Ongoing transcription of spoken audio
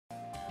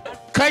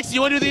Kycse,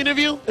 you want to do the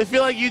interview? I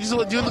feel like you just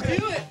want to do the.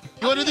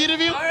 You want to do the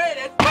interview? All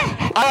right.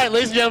 All right,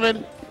 ladies and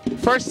gentlemen.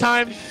 First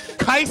time,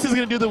 Kycse is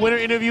gonna do the winner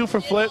interview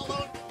for Flipp.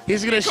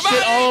 He's gonna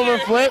shit all over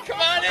Flipp.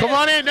 Come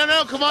on in.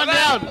 No, come on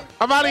down.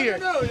 I'm out of here.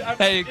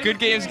 Hey, good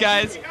games,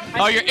 guys.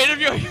 Oh, you're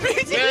interviewing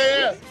me?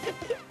 Yeah.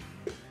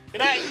 Good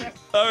night.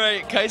 All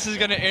right, Kycse is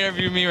gonna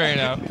interview me right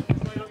now.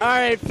 All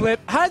right, Flipp.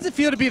 How does it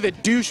feel to be the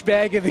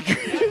douchebag of the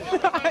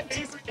group?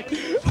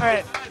 All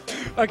right.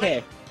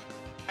 Okay.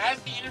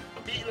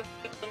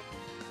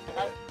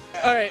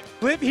 All right,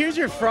 Flipp. Here's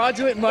your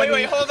fraudulent money.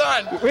 Wait, hold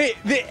on. Wait,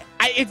 it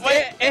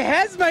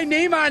has my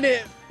name on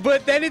it,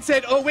 but then it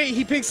said, "Oh wait,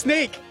 he picked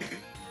Snake."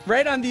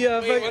 Right on the.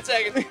 Wait, 1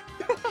 second.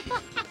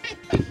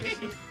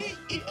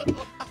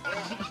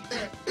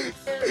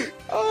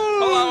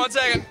 Hold on 1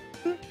 second.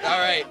 All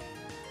right.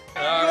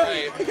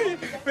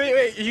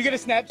 Wait, are you gonna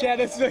Snapchat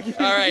us?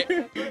 All right.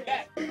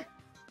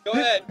 Go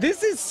ahead.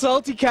 This is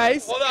Salty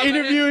Kycse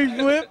interviewing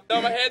Flipp.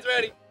 No, my hand's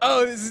ready.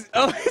 Oh, this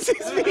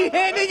is me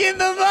handing him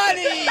the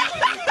money.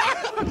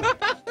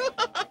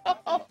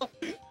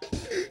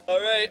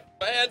 All right,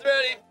 my hand's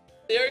ready.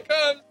 Here it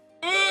comes.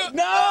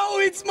 No,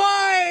 it's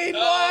mine.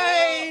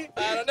 Why?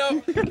 I don't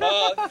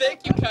know.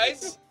 Thank you,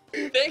 Kycse.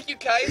 Thank you,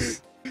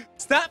 Kycse.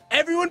 Stop!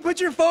 Everyone, put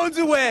your phones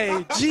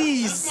away.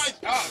 Jeez.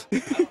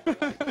 This is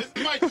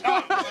my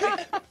job.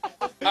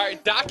 All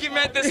right,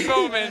 document this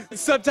moment.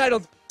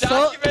 Subtitled.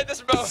 Document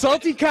this moment.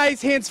 Salty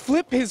Kycse hands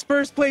Flipp his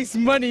first place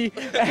money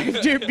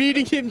after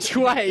beating him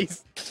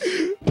twice.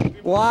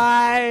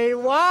 Why?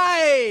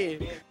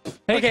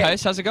 Hey, Okay.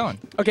 Kycse, how's it going?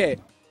 Okay,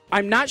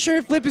 I'm not sure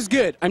if Flipp is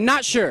good. I'm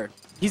not sure.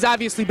 He's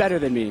obviously better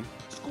than me.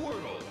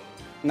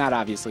 Not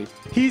obviously.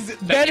 He's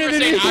better than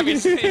me.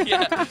 Obviously,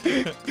 yeah.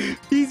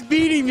 He's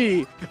beating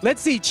me.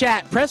 Let's see,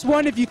 chat. Press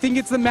 1 if you think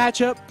it's the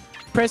matchup.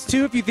 Press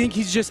 2 if you think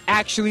he's just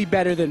actually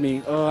better than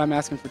me. Oh, I'm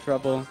asking for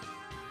trouble.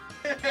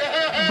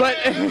 But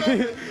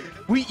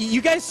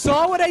you guys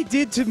saw what I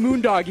did to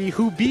Moondoggy,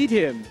 who beat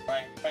him.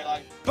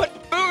 But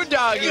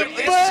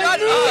Moondoggy, But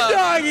shut up.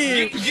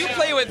 Moondoggy! You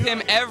play with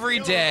him every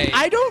day.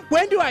 I don't.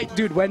 When do I?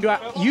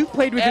 You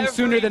played with him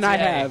sooner than I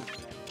have.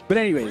 But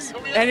anyways,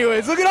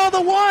 look at all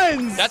the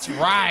ones. That's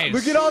Rise.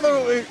 Look at all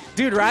the.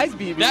 Dude, Rise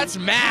beat me. That's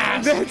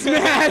Mask. That's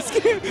Mask.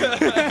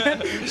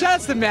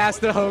 Shouts to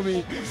Mask, the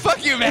homie.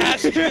 Fuck you,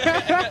 Mask.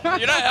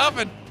 You're not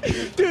helping.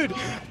 Dude,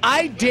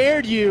 I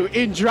dared you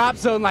in Drop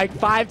Zone like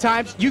 5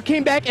 times. You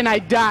came back and I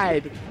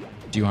died.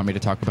 Do you want me to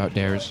talk about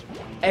dares?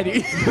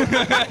 Eddie.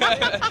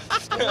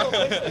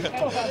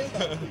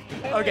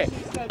 Okay.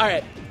 All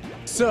right.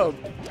 So,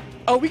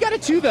 we got a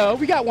 2 though.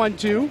 We got 1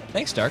 2.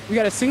 Thanks, Dark. We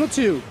got a single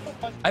 2.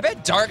 I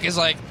bet Dark is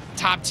like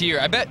top tier.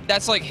 I bet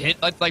that's like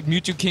like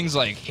Mewtwo King's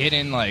like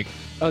hidden like.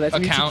 Oh, that's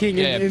Mewtwo King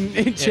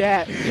in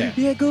chat.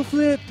 Yeah, go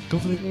Flipp. Go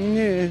Flipp.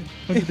 Yeah.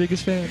 I'm the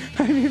biggest fan.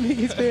 I'm your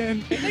biggest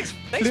fan. Thanks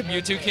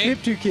Mewtwo King.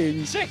 Mewtwo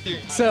King. Sick,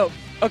 dude. So,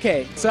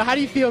 okay. So how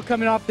do you feel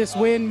coming off this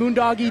win?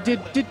 Moondoggy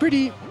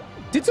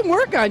did some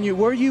work on you.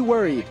 Were you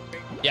worried?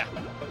 Yeah.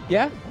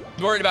 Yeah?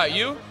 Worried about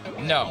you?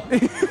 No.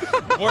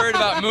 Worried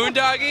about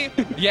Moondoggy?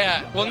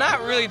 Yeah. Well, not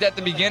really at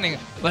the beginning.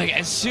 Like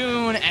as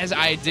soon as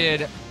I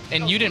did,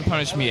 and you didn't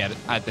punish me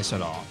at this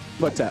at all.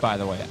 What's that? By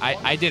the way,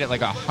 I did it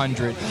like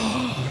 100.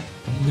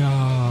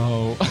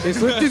 No. Is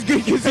Flipp just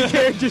good because the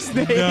character's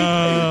name?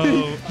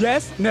 No.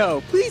 Yes?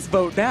 No. Please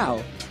vote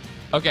now.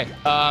 Okay.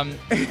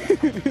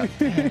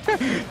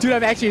 Dude,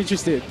 I'm actually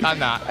interested. I'm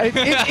not.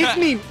 It's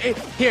me.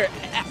 Here,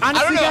 honestly, I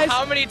don't know guys,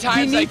 how many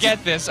times I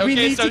get this.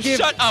 Okay, so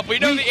shut up. We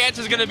know the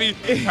answer's gonna be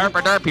Herp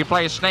or Derp. He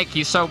plays Snake.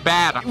 He's so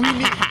bad.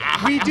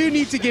 we do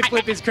need to give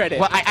Flipp his credit.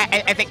 Well,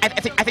 I think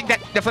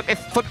that if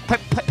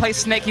Flipp plays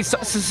Snake, he's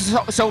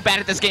so bad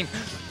at this game.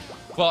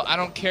 Well, I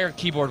don't care,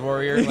 keyboard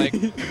warrior. Like,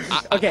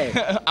 okay,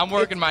 I'm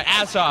working my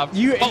ass off.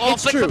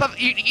 It's true.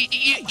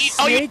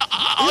 All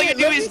you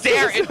do is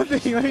dare. Let me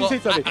say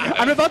something.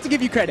 I'm about to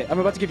give you credit.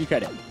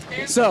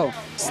 So,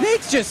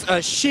 Snake's just a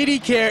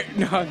shitty character.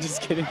 No, I'm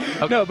just kidding.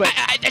 Okay. No, but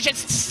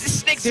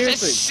Snake's just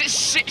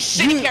a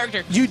shitty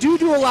character. You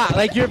do a lot.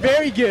 Like, you're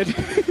very good.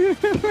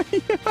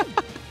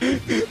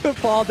 The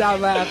fall down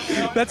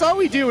laugh. That's all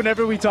we do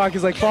whenever we talk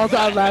is like fall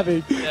down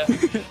laughing. Yeah.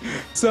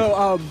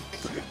 So,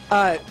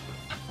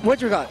 what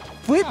you got?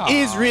 Flipp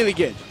is really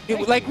good.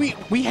 Like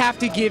we have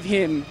to give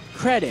him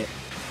credit.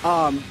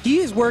 He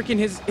is working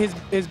his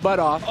butt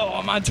off. Oh,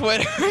 I'm on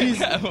Twitter.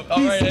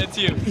 All right, it's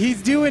you.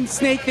 He's doing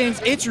Snake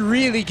things. It's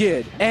really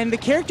good. And the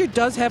character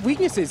does have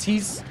weaknesses.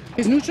 His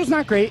neutral's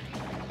not great,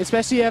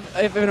 especially if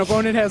an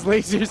opponent has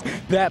lasers.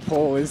 That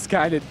poll is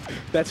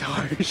that's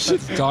harsh.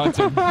 That's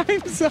daunting.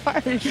 I'm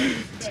sorry.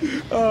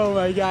 Oh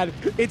my God.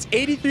 It's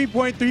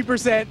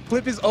 83.3%.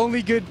 Flipp is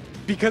only good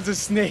because of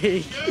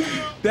Snake.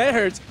 That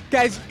hurts.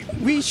 Guys,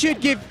 we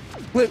should give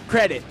Flipp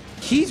credit.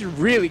 He's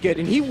really good,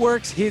 and he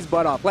works his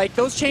butt off. Like,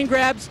 those chain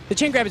grabs, the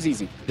chain grab is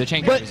easy. The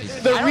chain grab is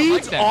easy. But the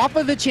reads off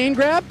of the chain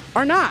grab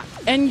are not.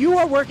 And you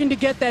are working to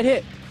get that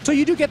hit. So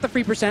you do get the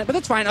free percent, but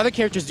that's fine. Other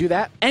characters do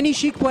that. Any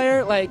Sheik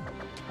player, like,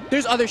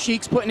 there's other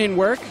Sheiks putting in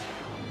work.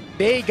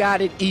 They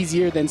got it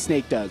easier than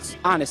Snake does,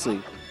 honestly.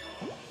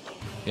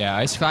 Yeah,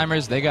 Ice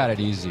Climbers, they got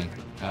it easy.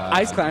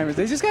 Ice climbers.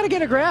 They just got to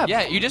get a grab.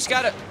 Yeah, you just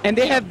gotta. And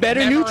they have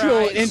better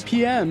neutral in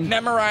PM.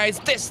 Memorize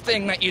this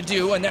thing that you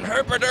do, and then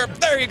herp.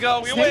 There you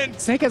go. We win.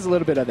 Snake has a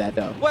little bit of that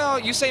though. Well,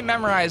 you say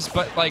memorize,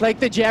 but like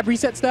the jab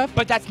reset stuff.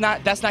 But that's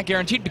not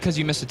guaranteed because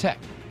you missed a tech.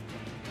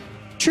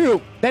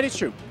 True. That is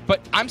true. But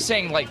I'm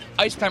saying like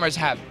ice climbers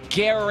have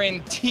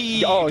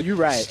guaranteed. Oh, you're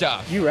right.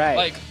 Stuff. You're right.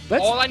 Like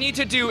all I need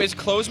to do is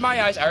close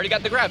my eyes. I already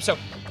got the grab. So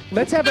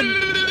let's have a.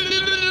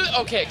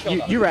 Okay,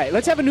 you're right.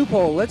 Let's have a new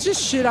poll. Let's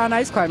just shit on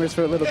ice climbers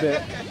for a little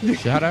bit.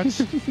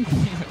 Shoutouts?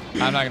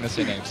 I'm not gonna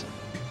say names.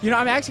 You know,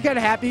 I'm actually kind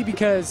of happy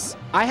because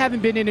I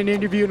haven't been in an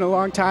interview in a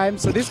long time,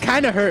 so this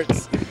kind of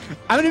hurts.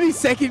 I'm gonna be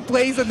second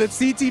place on the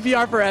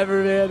CTVR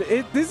forever,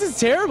 man. This is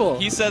terrible.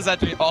 He says that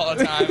to me all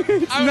the time.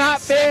 It's not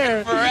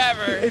fair.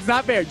 Forever. It's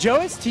not fair.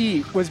 Joe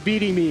ST was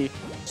beating me.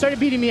 Started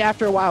beating me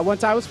after a while.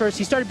 Once I was first,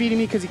 he started beating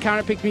me because he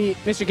counterpicked me.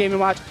 Mr. Game &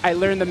 Watch, I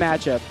learned the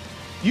matchup.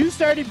 You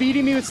started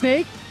beating me with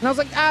Snake, and I was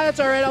like,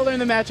 that's all right. I'll learn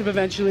the matchup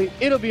eventually.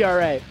 It'll be all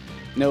right.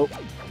 Nope.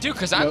 Dude,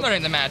 because I'm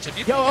learning the matchup.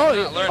 You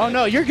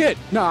No, you're good.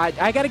 No,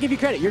 I got to give you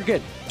credit. You're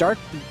good.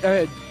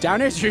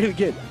 Down air's really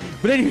good.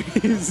 But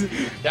anyways.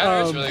 Down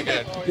air's really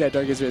good. Yeah,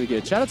 Dark is really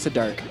good. Shout out to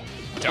Dark.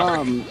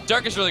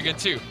 Dark is really good,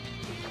 too.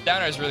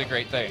 Down air is a really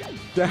great thing.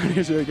 Down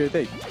air's a really great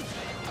thing.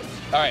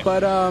 All right.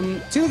 But,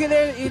 see, look at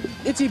there.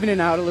 It's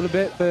evening out a little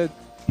bit, but,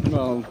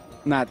 well,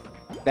 not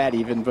that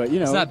even, but, you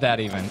know. It's not that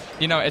even.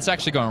 You know, it's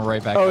actually going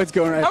right back up. Oh, it's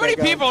going right back up. How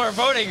many people are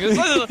voting?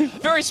 It's a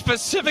very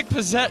specific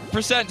percent,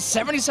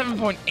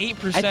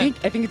 77.8%. I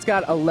think it's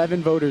got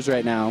 11 voters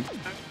right now.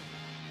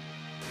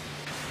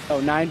 Oh,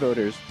 9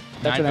 voters.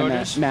 That's 9 what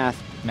voters? I meant.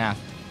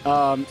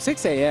 Math.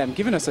 6 a.m.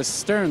 giving us a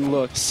stern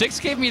look. 6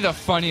 gave me the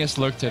funniest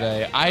look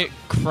today. I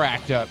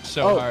cracked up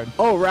so hard.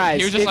 Oh, right.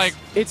 He was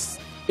just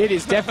it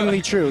is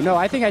definitely true. No,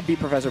 I think I'd beat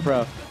Professor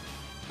Pro.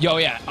 Yo,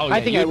 yeah. Oh, yeah.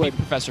 I think you I would would be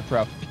Professor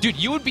Pro. Dude,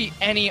 you would be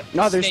any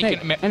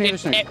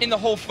snake in the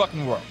whole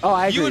fucking world. Oh,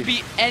 I agree. You would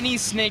be any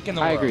snake in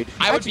the world. I agree.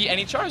 I would be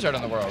any Charizard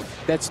in the world.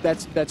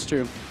 That's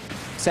true.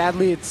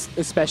 Sadly, it's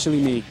especially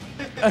me.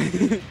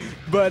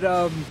 But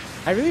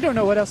I really don't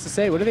know what else to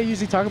say. What do they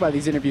usually talk about in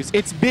these interviews?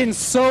 It's been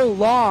so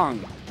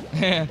long.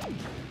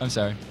 I'm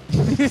sorry.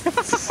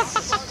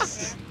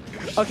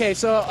 Okay,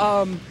 so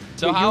how,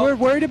 you were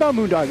worried about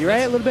Moondoggy,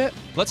 right? A little bit.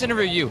 Let's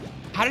interview you.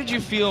 How did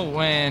you feel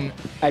when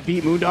I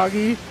beat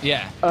Moondoggy?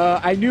 Yeah.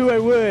 I knew I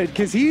would,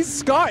 because he's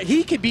scarred.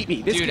 He could beat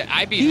me. Dude,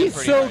 I beat him He's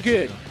pretty so hard,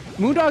 good. too.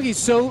 Moondoggy's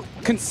so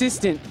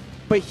consistent,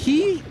 but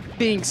he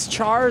thinks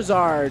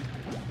Charizard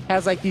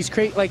has like these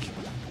He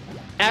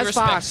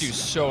respects you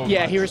so much.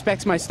 Yeah, he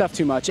respects my stuff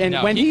too much. And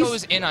no, when he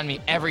goes in on me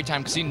every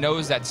time because he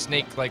knows that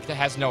Snake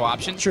has no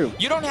options. True.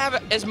 You don't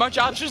have as much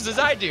options as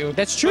I do.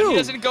 That's true. But he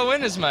doesn't go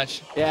in as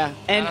much. Yeah,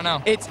 and I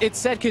don't know. It's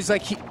sad because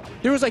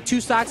there was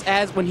 2 stocks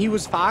as when he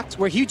was Fox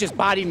where he just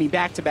bodied me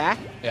back to back.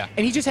 Yeah.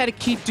 And he just had to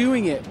keep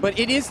doing it. But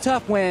it is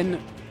tough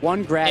when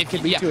one grab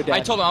could lead to a dash. I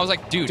told him, I was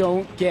like, dude,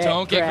 don't get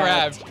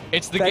grabbed.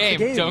 It's the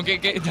game. Don't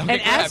get grabbed.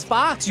 And as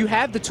Fox, you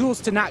have the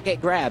tools to not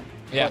get grabbed.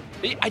 Yeah.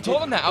 I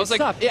told him that. I was like,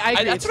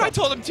 that's what I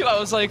told him too. I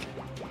was like,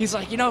 he's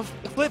like,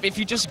 Flipp, if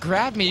you just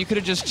grabbed me, you could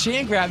have just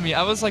chain grabbed me.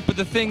 I was like, but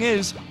the thing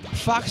is,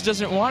 Fox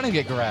doesn't want to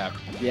get grabbed.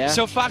 Yeah.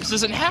 So Fox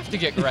doesn't have to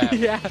get grabbed.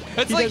 Yeah.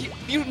 It's like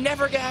you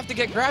never have to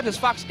get grabbed as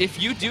Fox.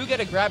 If you do get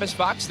a grab as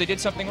Fox, they did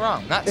something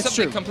wrong. Not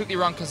something completely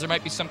wrong because there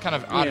might be some kind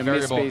of odd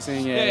variable.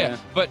 Misspacing, yeah.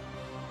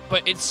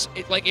 But it's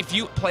like if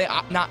you play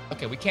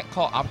we can't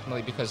call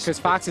optimally because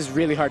Fox is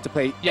really hard to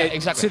play. Yeah,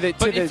 exactly.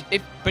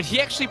 But he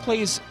actually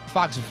plays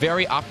Fox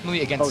very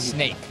optimally against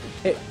Snake.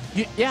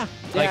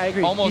 I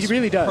agree. Almost he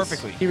really does.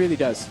 perfectly. He really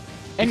does.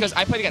 Because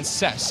I played against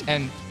Cess,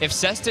 and if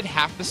Cess did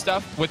half the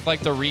stuff with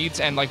the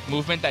reads and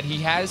movement that he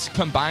has,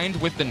 combined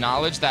with the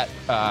knowledge that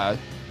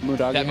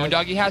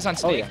Moondoggy has on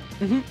Snake,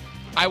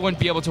 I wouldn't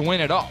be able to win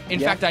at all. In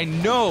fact, I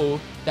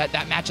know that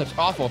matchup's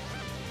awful,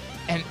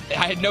 and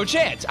I had no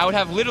chance. I would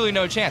have literally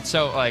no chance.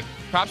 So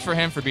props for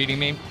him for beating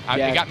me.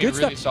 It got me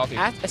really salty.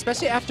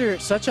 Especially after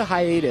such a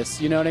hiatus.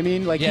 You know what I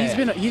mean?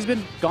 He's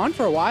been gone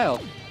for a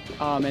while,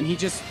 and he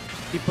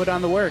put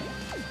on the work.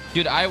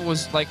 Dude, I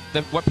was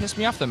what pissed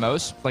me off the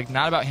most,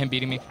 not about him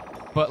beating me,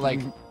 but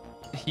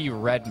he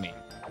read me.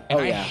 And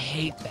I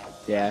hate that.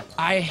 Yeah.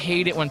 I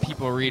hate it when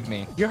people read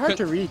me. You're hard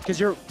to read because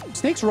your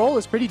Snake's roll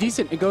is pretty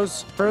decent. It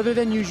goes further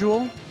than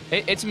usual.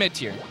 It's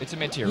mid-tier. It's a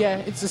mid-tier. Yeah,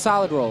 it's a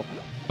solid roll.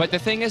 But the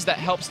thing is that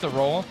helps the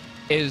roll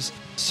is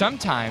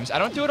sometimes, I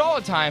don't do it all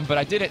the time, but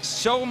I did it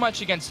so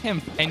much against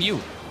him and you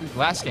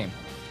last game.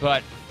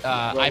 But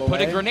I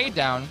put a grenade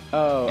down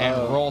and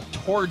roll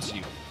towards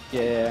you.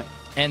 Yeah.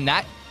 And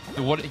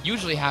what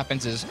usually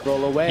happens is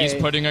roll away. He's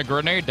putting a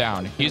grenade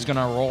down. He's going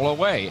to roll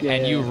away.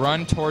 And you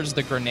run towards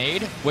the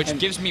grenade, which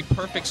gives me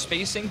perfect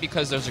spacing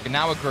because there's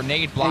now a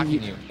grenade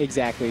blocking you.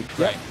 Exactly.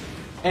 Right.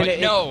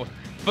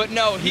 But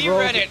no, he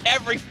read it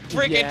every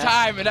freaking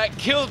time, and that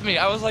killed me.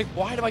 I was like,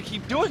 why do I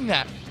keep doing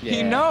that? Yeah.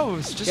 He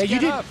knows. Just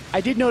get up.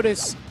 I did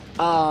notice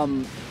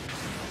in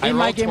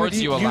my game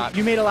towards you a lot.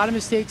 You made a lot of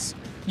mistakes.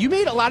 You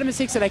made a lot of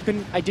mistakes that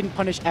I didn't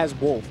punish as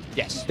Wolf.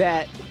 Yes.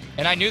 That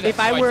And I knew that, if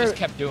so I were, I just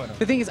kept doing them.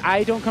 The thing is,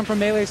 I don't come from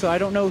Melee, so I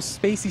don't know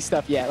spacey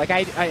stuff yet. Like,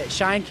 I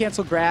shine,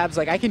 cancel, grabs.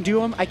 Like, I can do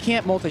them. I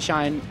can't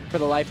multi-shine for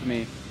the life of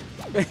me.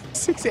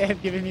 6 a.m.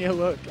 giving me a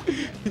look.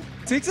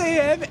 6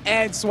 a.m.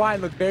 and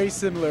Swine look very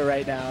similar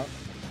right now.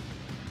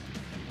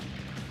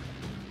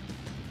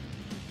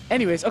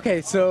 Anyways,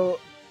 okay,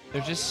 so...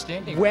 They're just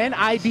standing. When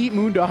I beat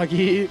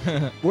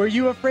Moondoggy, were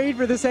you afraid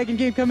for the second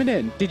game coming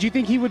in? Did you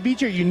think he would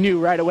beat you, or you knew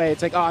right away?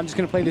 It's like, oh, I'm just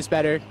going to play this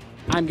better.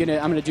 I'm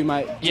gonna do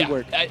my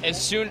work.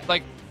 As soon,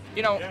 like,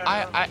 you know,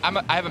 I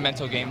have a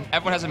mental game.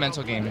 Everyone has a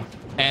mental game.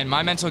 And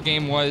my mental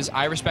game was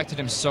I respected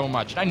him so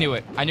much. I knew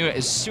it. I knew it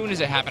as soon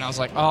as it happened. I was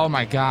like, oh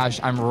my gosh,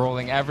 I'm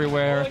rolling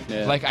everywhere.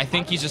 Yeah. Like, I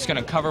think he's just going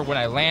to cover when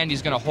I land.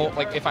 He's going to hold,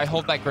 like, if I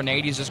hold that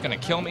grenade, he's just going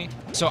to kill me.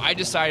 So I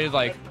decided,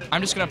 like, I'm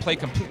just going to play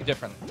completely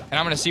differently. And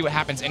I'm going to see what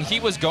happens. And he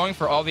was going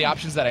for all the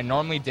options that I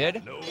normally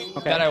did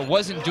that I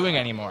wasn't doing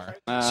anymore.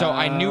 So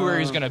I knew where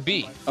he was going to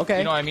be. Okay.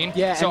 You know what I mean?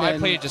 Yeah. So I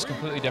played it just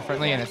completely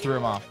differently, and it threw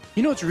him off.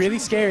 You know what's really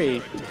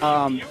scary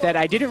that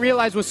I didn't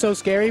realize was so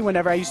scary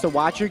whenever I used to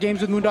watch your games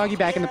with Moondoggy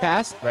back in the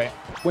past? Right.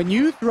 When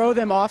you throw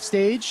them off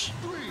stage,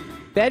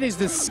 that is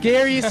the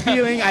scariest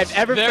feeling I've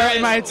ever felt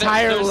in my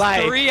entire life.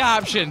 There's 3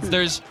 options.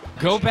 There's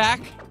go back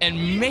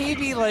and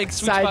maybe like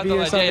sweet spot the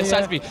ledge. Yeah,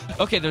 side B.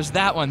 Okay, there's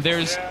that one.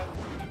 There's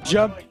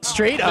jump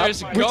straight up.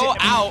 There's go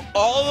out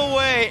all the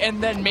way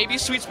and then maybe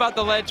sweet spot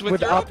the ledge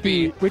with your up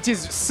B. Which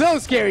is so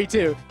scary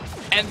too.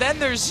 And then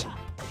there's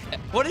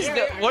what is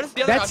the other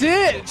That's option?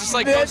 it. Just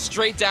like go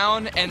straight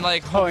down and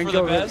like hope for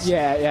the best.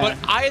 Yeah. But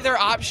either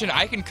option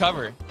I can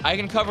cover. I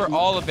can cover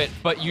all of it,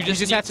 but you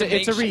just have to.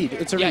 It's a read.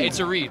 It's a read. Yeah, it's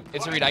a read.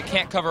 It's a read. I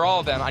can't cover all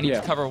of them. I need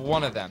to cover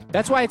one of them.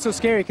 That's why it's so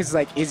scary, because it's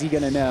like, is he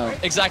gonna know?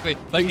 Exactly.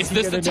 Like, is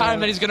this the time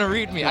that he's gonna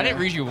read me? Yeah. I didn't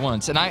read you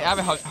once, and I have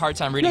a hard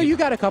time reading. No, you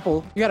got a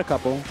couple. You got a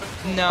couple.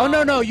 No.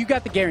 Oh no, you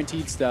got the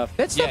guaranteed stuff.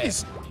 That stuff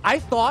is. I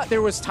thought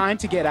there was time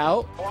to get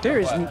out. There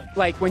is,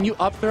 like, when you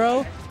up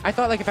throw, I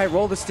thought, like, if I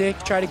roll the stick,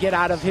 try to get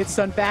out of hit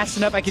stun fast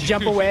enough, I could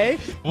jump away.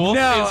 Wolf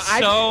is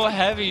so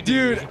heavy,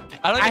 dude.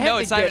 I don't even know.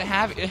 It's not even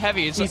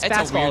heavy. It's a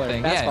weird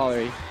thing. Fast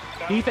fallery.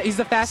 He's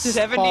the fastest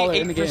faller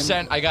in the game.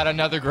 78%. I got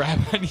another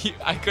grab on you.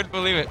 I couldn't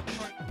believe it.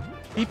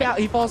 He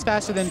falls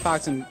faster than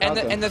Fox and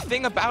the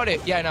thing about it,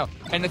 yeah, I know,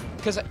 and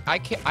because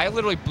I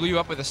literally blew you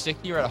up with a stick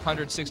here at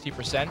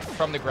 160%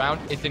 from the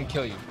ground. It didn't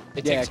kill you.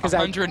 It takes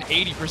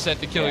 180%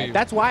 to kill you.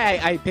 That's why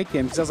I picked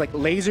him, because I was like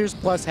lasers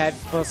plus head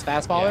plus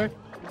fast faller,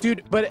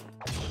 dude. But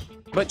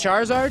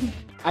Charizard,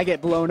 I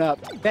get blown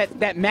up.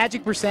 That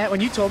magic percent, when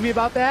you told me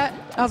about that,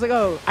 I was like,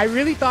 oh, I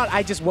really thought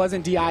I just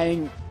wasn't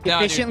DIing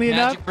efficiently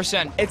enough. Magic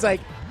percent. It's like,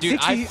 dude,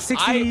 60,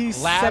 I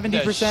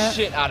 70%.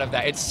 Shit out of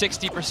that. It's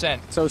 60%.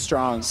 So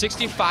strong.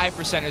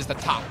 65% is the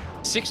top.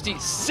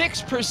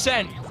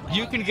 66%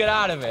 you can get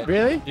out of it.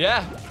 Really?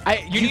 Yeah.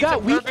 You need to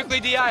perfectly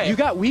DI it. You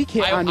got weak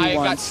hit on me once.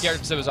 I got scared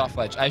because it was off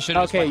ledge. I should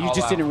have. Okay, you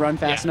just didn't run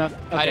fast enough.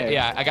 Okay.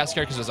 I got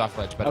scared because it was off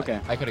ledge, but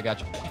I could have got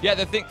you. Yeah,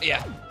 the thing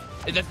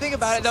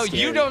about it though,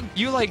 you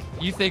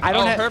think, oh,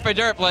 herp a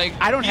derp, like,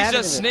 I don't he's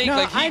just Snake,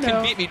 like, he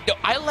can beat me. No,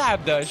 I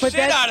labbed the shit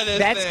out of this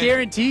That's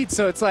guaranteed,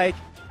 so it's like,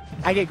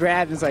 I get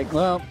grabbed, and it's like,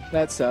 well,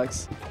 that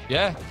sucks.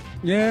 Yeah.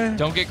 Yeah.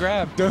 Don't get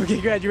grabbed. Don't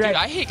get grabbed, you're right. Dude,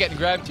 I hate getting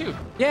grabbed, too.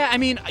 Yeah, I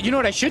mean, you know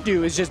what I should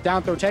do is just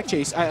down throw tech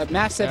chase.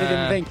 Mask said it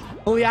in the thing.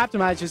 Fully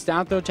optimized, just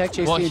down throw tech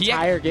chase the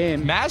entire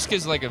game. Mask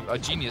is like a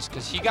genius,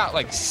 because he got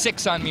like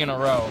 6 on me in a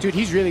row. Dude,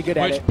 he's really good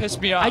at it. Which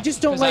pissed me off. I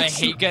just don't like. I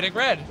hate getting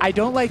red. I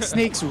don't like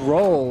Snake's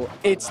roll.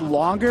 It's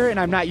longer, and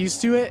I'm not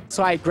used to it,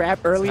 so I grab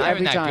early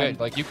every time. Good.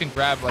 Like, you can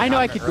grab. Like, I know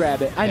I could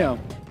grab it. I know.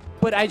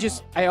 But I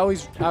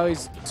always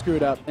screw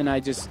it up, and I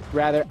just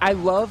rather. I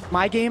love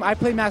my game. I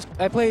play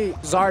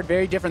Zard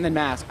very different than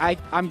Mask.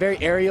 I'm very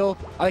aerial.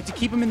 I like to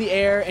keep them in the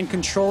air and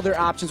control their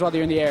options while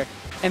they're in the air,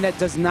 and that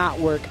does not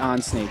work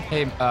on Snake.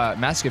 Hey,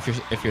 Mask,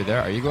 if you're there,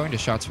 are you going to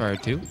Shots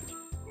Fired too?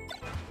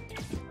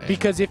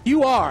 Because if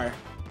you are,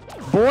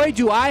 boy,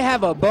 do I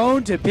have a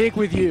bone to pick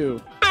with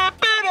you.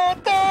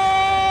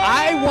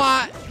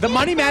 The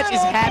money match is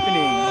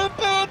happening.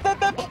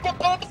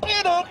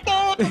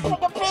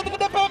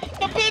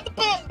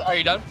 Are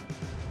you done?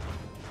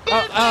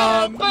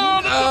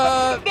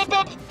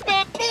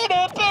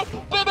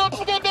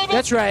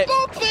 That's right.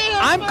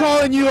 I'm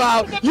calling you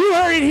out. You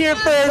heard it here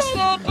first.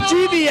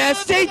 GBS,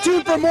 stay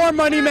tuned for more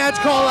money match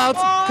call-outs,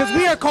 because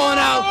we are calling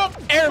out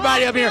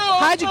everybody up here.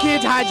 Hide your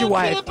kids, hide your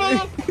wife.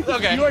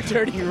 Okay. You are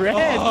turning red.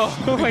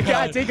 Oh my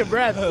God, take a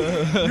breath.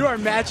 You are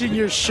matching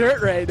your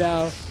shirt right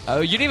now.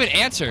 Oh, you didn't even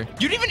answer.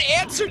 You didn't even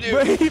answer,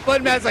 dude.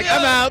 Blood Matt's like,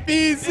 I'm out.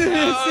 Peace. See you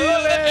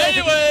later.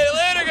 Anyway,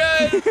 later,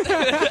 guys.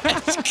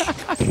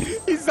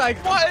 He's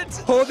like, what?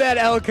 Hold that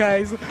L,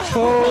 guys.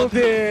 Hold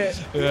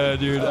it. Yeah,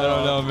 dude. I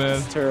don't know, man.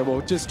 It's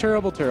terrible. Just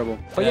terrible.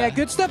 But yeah,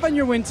 good stuff on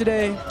your win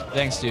today.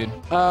 Thanks, dude.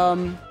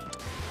 Yeah.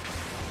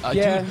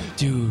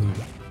 Dude.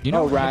 You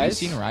know, Rise?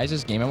 Have you seen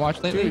Rise's Game &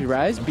 Watch lately? Dude,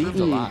 Rise beat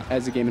me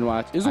as a Game &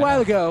 Watch. It was a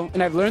while ago,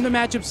 and I've learned the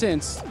matchup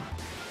since.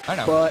 I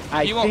know. But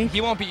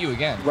he won't beat you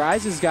again.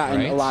 Rise has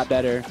gotten a lot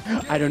better.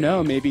 I don't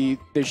know. Maybe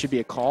there should be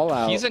a call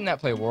out. He's a net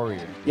play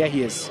warrior. Yeah,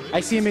 he is. I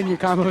see him in your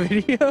combo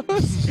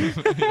videos.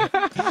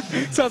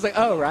 So I was like,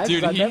 oh, Rise.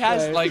 Dude, is he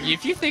has like.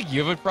 If you think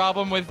you have a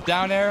problem with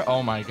down air,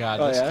 oh my God,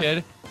 this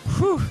kid.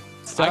 Whew.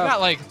 I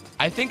got like.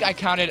 I think I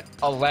counted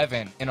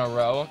 11 in a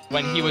row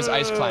when he was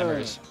ice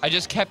climbers. I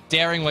just kept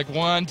daring like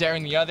one,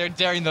 daring the other,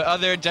 daring the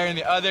other, daring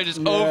the other,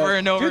 just over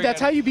and over. Dude, that's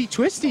how you beat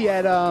Twisty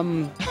at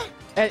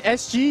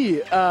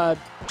SG.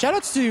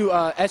 Shoutouts to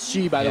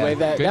SG, by the way.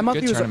 That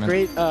monthly was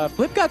great.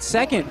 Flipp got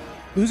second,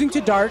 losing to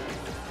Dark.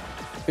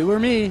 If it were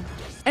me.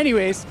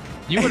 Anyways.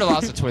 You would have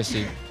lost to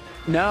Twisty.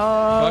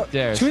 No.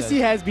 Twisty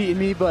has beaten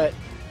me, but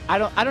I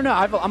don't know.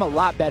 I'm a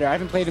lot better. I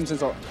haven't played him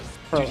since in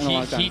a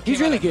long time.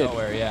 He's really good.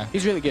 Nowhere,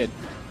 He's really good.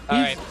 All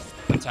right,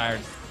 I'm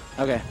tired.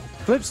 Okay.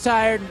 Flipp's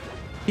tired.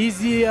 He's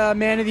the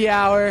man of the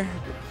hour.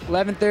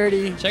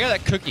 11:30. Check out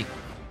that cookie.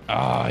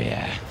 Oh,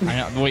 yeah. I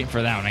know. I'm waiting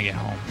for that when I get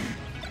home.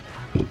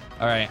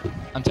 All right.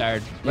 I'm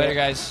tired. Later,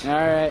 guys. All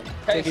right.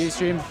 Take it easy,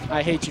 stream.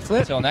 I hate you,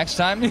 Flipp. Until next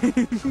time.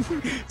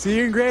 See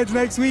you in Grands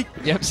next week.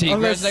 Yep, see you in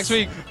Grands next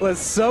week. Unless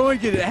someone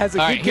has a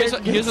All right, here's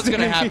what's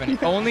going to happen.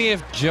 Only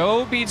if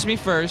Joe beats me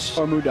first.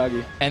 Or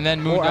Moondoggy. And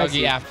then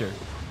Moondoggy after.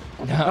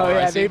 No, oh,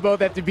 yeah, they both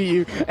have to beat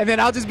you. And then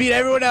I'll just beat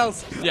everyone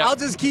else. Yeah. I'll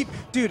just keep...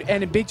 Dude,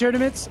 and in big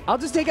tournaments, I'll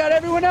just take out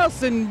everyone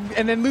else and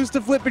then lose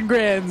to Flipp and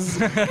Grands.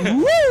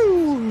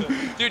 Woo!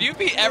 Dude, you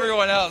beat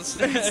everyone else.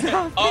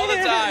 All the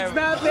time. It's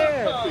not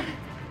there.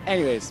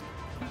 Anyways.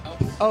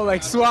 Oh,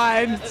 like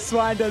Swine.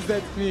 Swine does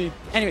that to me.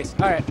 Anyways,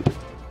 all right.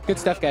 Good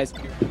stuff, guys.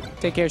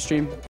 Take care, stream.